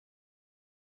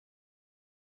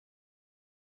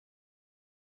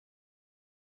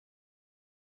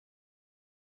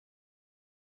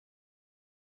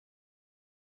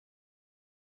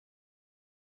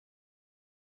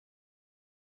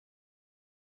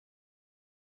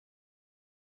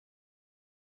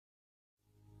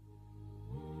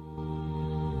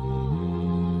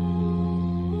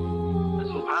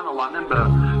subhanAllah, I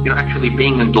remember, actually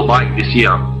being in Dubai this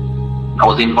year. I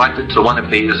was invited to one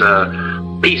of these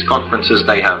peace conferences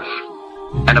they have.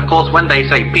 And of course, when they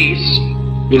say peace,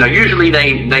 usually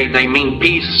they mean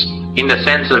peace in the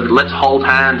sense of let's hold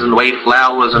hands and wave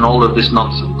flowers and all of this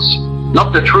nonsense.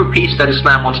 Not the true peace that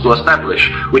Islam wants to establish,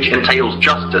 which entails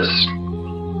justice.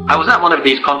 I was at one of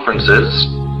these conferences,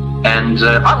 and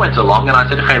I went along and I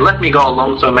said, hey, let me go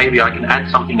along so maybe I can add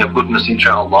something of goodness,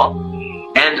 inshallah.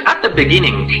 And at the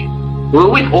beginning, we were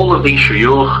with all of these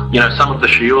shuyukh, some of the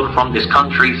shuyukh from this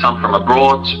country, some from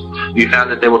abroad. You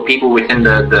found that there were people within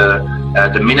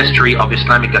the Ministry of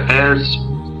Islamic Affairs.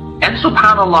 And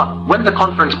subhanAllah, when the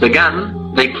conference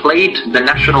began, they played the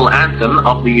national anthem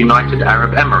of the United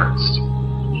Arab Emirates.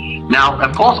 Now,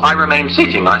 of course, I remained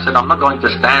sitting. I said, I'm not going to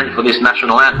stand for this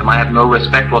national anthem. I have no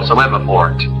respect whatsoever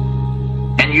for it.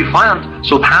 And you find,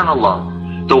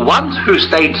 subhanAllah, the ones who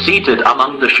stayed seated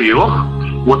among the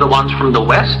shuyukh were the ones from the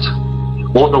West,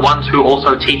 or the ones who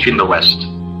also teach in the West.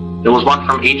 There was one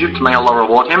from Egypt, may Allah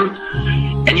reward him,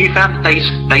 and you found that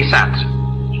they sat.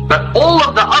 But all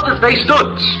of the others, they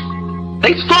stood.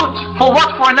 They stood for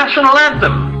what? For a national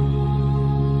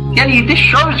anthem. Yani, this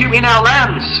shows you in our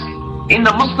lands, in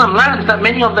the Muslim lands, that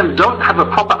many of them don't have a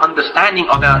proper understanding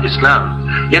of our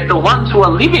Islam. Yet the ones who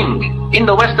are living in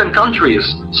the Western countries,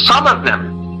 some of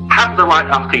them have the right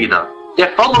aqidah.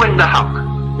 They're following the haqq.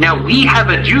 Now we have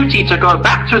a duty to go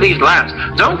back to these lands.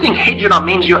 Don't think hijrah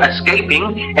means you're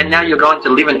escaping and now you're going to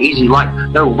live an easy life.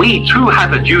 No, we too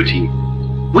have a duty.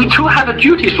 We too have a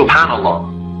duty, subhanAllah.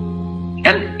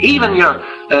 And even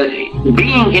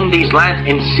being in these lands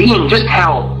and seeing just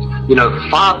how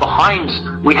far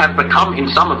behind we have become in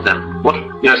some of them. What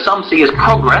some see as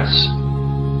progress,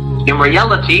 in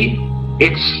reality,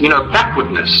 it's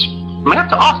backwardness. We have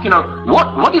to ask,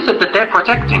 what is it that they're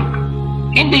protecting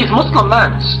in these Muslim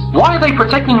lands? Why are they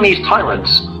protecting these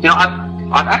tyrants?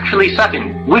 I've actually sat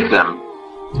in with them.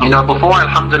 Before,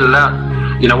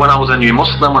 alhamdulillah, when I was a new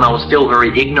Muslim, when I was still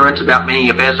very ignorant about many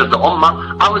affairs of the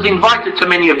Ummah, I was invited to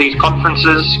many of these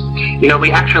conferences.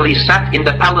 We actually sat in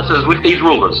the palaces with these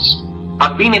rulers.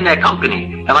 I've been in their company,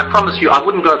 and I promise you, I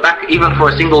wouldn't go back even for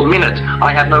a single minute.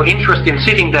 I have no interest in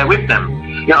sitting there with them.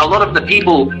 A lot of the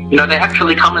people, they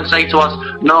actually come and say to us,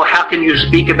 no, how can you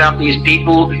speak about these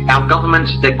people? Our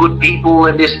governments, they're good people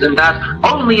and this and that.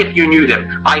 Only if you knew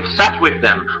them. I've sat with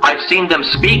them. I've seen them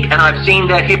speak, and I've seen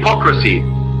their hypocrisy.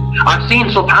 I've seen,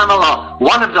 subhanAllah,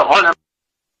 one of the ulama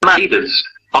leaders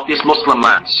of this Muslim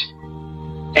lands.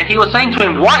 And he was saying to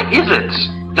him, why is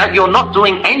it that you're not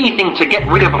doing anything to get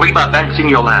rid of riba banks in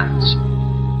your lands?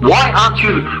 Why aren't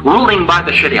you ruling by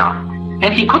the Sharia?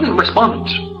 And he couldn't respond.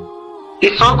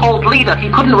 His so-called leader,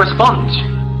 he couldn't respond.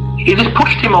 He just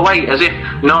pushed him away as if,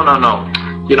 no.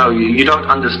 You don't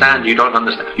understand, you don't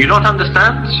understand. You don't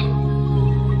understand?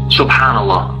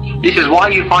 Subhanallah. This is why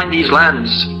you find these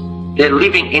lands, they're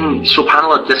living in,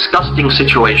 subhanAllah, disgusting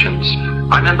situations.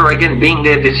 I remember again being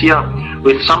there this year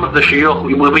with some of the shuyukh.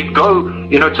 We'd go,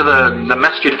 to the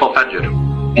masjid for Fajr.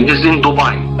 And this is in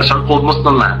Dubai, a so-called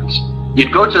Muslim lands.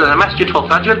 You'd go to the masjid for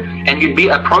Fajr and you'd be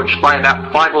approached by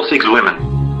about 5 or 6 women.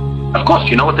 Of course,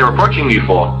 you know what they're approaching you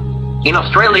for. In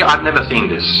Australia, I've never seen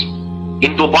this.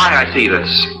 In Dubai, I see this.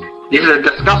 This is a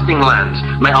disgusting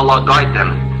land. May Allah guide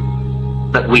them.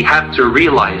 But we have to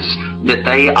realize that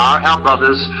they are our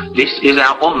brothers, this is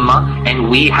our ummah, and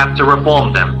we have to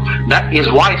reform them. That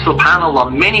is why,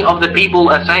 subhanAllah, many of the people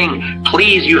are saying,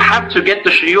 please, you have to get the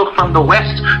shuyukh from the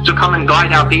West to come and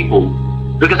guide our people.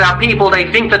 Because our people,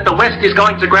 they think that the West is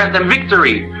going to grant them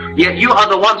victory. Yet you are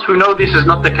the ones who know this is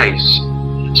not the case.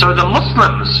 So the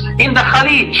Muslims in the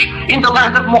Khalij, in the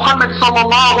land of Muhammad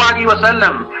sallallahu alaihi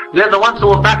wasallam, they're the ones who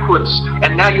are backwards.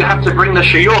 And now you have to bring the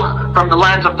shuyukh from the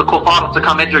lands of the kuffar to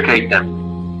come educate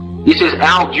them. This is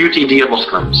our duty, dear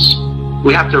Muslims.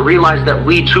 We have to realize that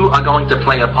we too are going to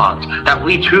play a part. That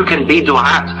we too can be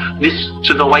du'at this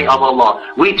to the way of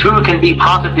Allah. We too can be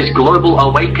part of this global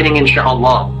awakening,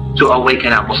 inshaAllah, to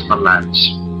awaken our Muslim lands.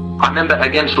 I remember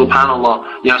again,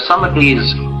 subhanAllah, some of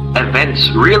these events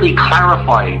really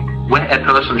clarify where a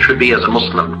person should be as a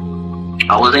Muslim.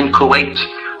 I was in Kuwait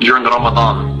during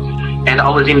Ramadan, and I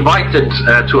was invited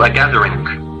to a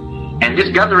gathering. And this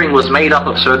gathering was made up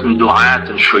of certain du'at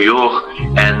and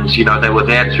shuyukh, and they were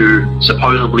there to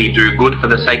supposedly do good for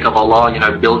the sake of Allah,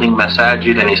 building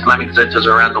masajid and Islamic centers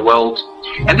around the world.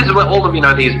 And this is where all of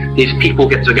these people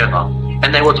get together.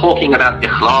 And they were talking about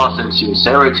ikhlas and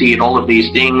sincerity and all of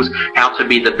these things, how to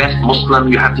be the best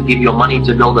Muslim, you have to give your money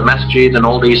to build a masjid and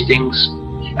all these things.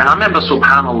 And I remember,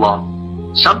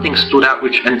 subhanAllah, something stood out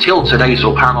which until today,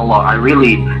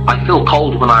 subhanAllah, I feel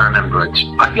cold when I remember it.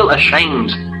 I feel ashamed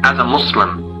as a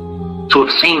Muslim to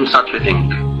have seen such a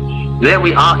thing. There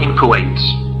we are in Kuwait,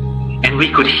 and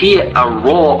we could hear a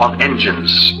roar of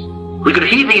engines. We could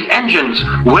hear these engines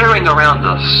whirring around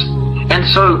us. And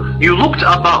so you looked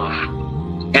above,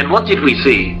 and what did we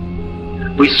see?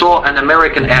 We saw an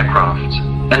American aircraft,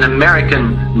 an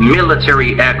American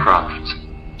military aircraft,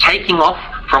 taking off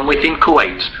from within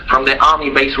Kuwait, from their army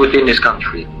base within this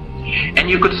country. And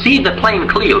you could see the plane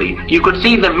clearly. You could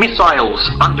see the missiles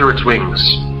under its wings.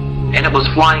 And it was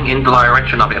flying in the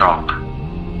direction of Iraq.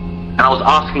 And I was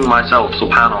asking myself,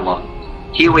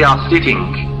 subhanAllah, here we are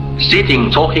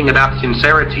sitting, talking about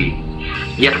sincerity.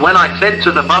 Yet when I said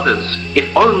to the brothers,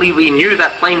 if only we knew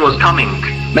that plane was coming,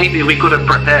 maybe we could have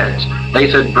prepared. They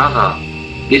said, brother,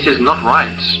 this is not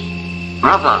right.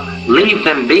 Brother, leave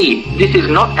them be. This is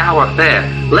not our affair.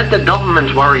 Let the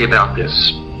government worry about this.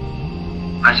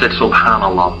 I said,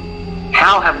 subhanAllah,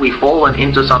 how have we fallen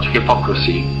into such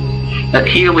hypocrisy? That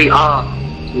here we are,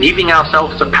 giving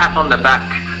ourselves a pat on the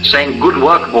back, saying, good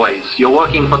work boys, you're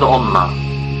working for the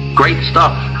Ummah. Great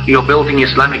stuff, you're building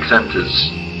Islamic centers.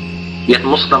 Yet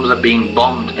Muslims are being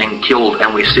bombed and killed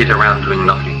and we sit around doing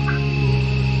nothing.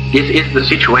 This is the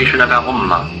situation of our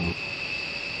Ummah.